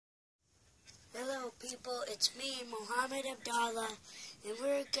people? It's me, Mohammed Abdallah, and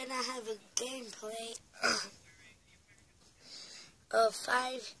we're gonna have a gameplay of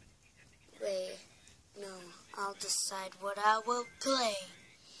I'll decide what I will play.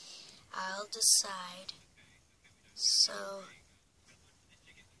 I'll decide. So,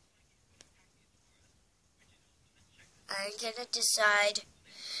 I'm gonna decide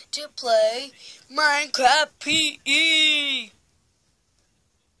to play Minecraft PE.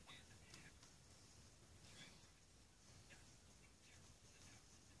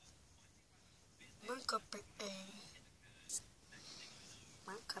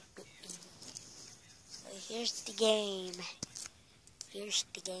 So here's the game.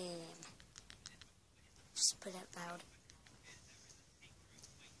 Just put it loud.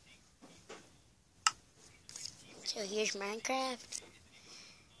 So here's Minecraft.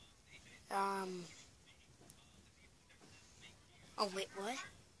 Oh wait, what?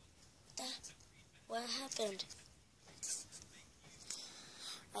 What happened?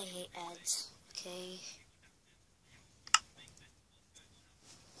 I hate ads. Okay.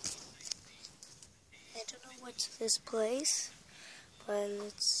 I don't know what's this place, but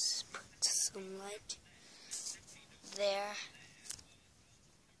let's put some light there.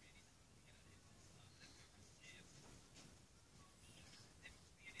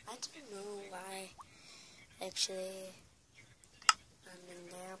 I don't know why actually I'm in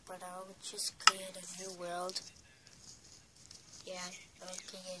there, but I'll just create a new world. Yeah, I'll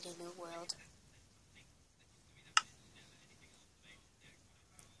create a new world.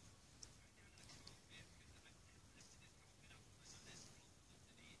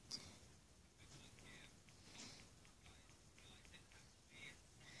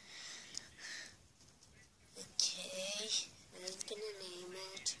 Okay, I'm gonna name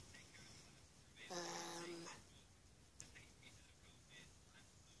it.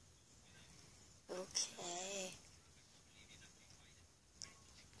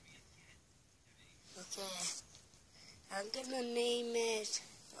 Okay, I'm gonna name it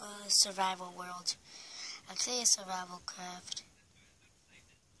Survival World. I'd say a survival craft.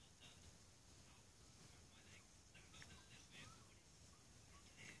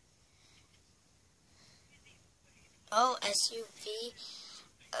 Oh, SUV,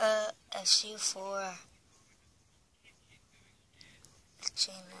 SU4.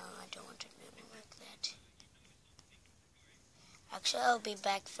 Actually, no, I don't want to name it like that. Actually, I'll be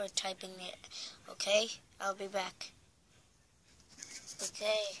back for typing it. Okay, I'll be back.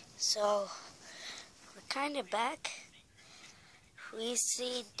 Okay, so we're kind of back. We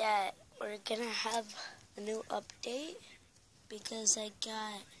see that we're gonna have a new update because I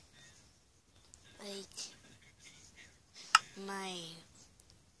got like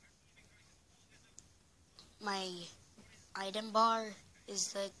my item bar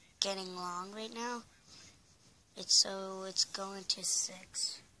is like getting long right now. It's going to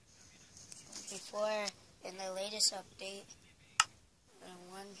 6. Before in the latest update,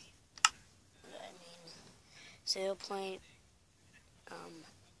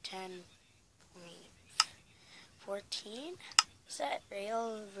 0.10.14. Is that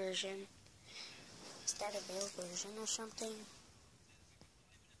real version? Is that a real version or something?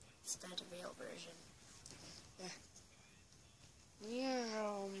 Is that a real version? Yeah.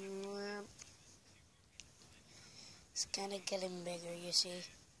 It's kind of getting bigger, you see.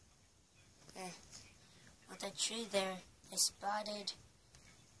 With that tree there, I spotted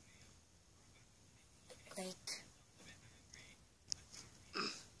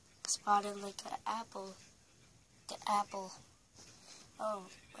like an apple. The apple. Oh,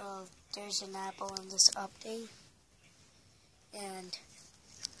 well, there's an apple in this update. And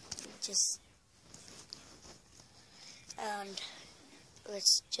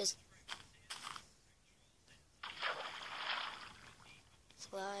let's just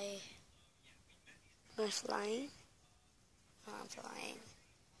fly. Am I flying? Oh, I'm flying.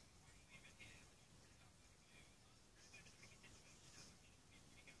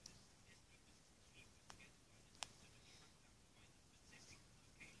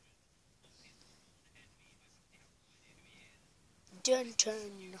 Dun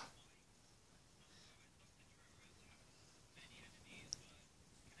dun.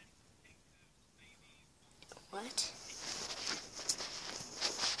 What?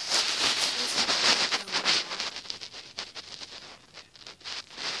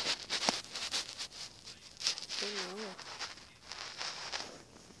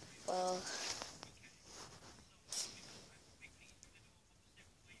 Well,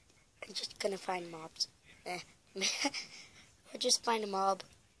 I'm just gonna find mobs. I'll just find a mob.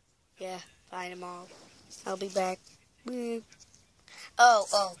 Yeah, find a mob. I'll be back.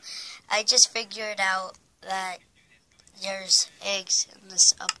 Oh, I just figured out that there's eggs in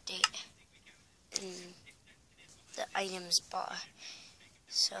this update in the items bar.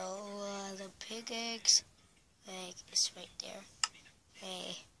 So the pig egg is right there.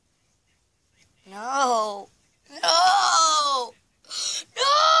 Hey. No! No!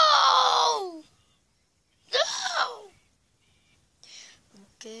 No! No!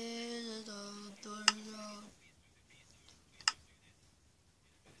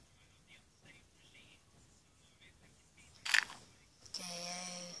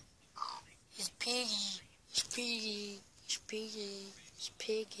 Okay. He's piggy. He's piggy. He's piggy. He's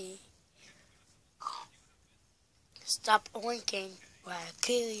piggy. Stop oinking or I'll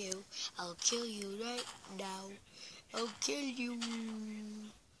kill you. I'll kill you right now. I'll kill you.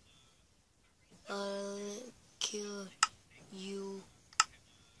 I'll kill you.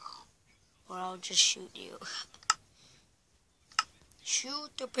 Or I'll just shoot you.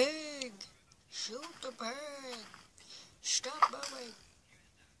 Shoot the pig. Shoot the pig. Stop moving.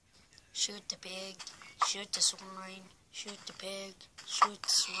 Shoot the pig. Shoot the swine. Shoot the pig. Shoot the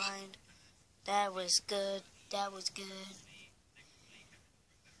swine. That was good. That was good.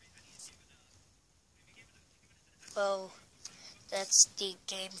 Well, that's the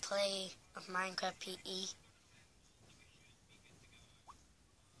gameplay of Minecraft PE.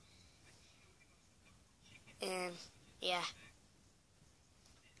 And, yeah.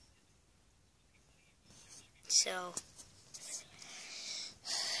 So,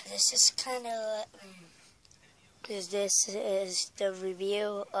 this is kind of, this is the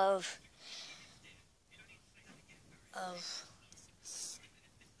review of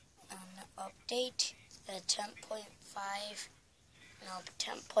an update, a 10.5, no,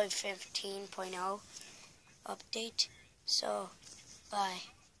 10.15.0 update. So, bye.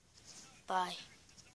 Bye.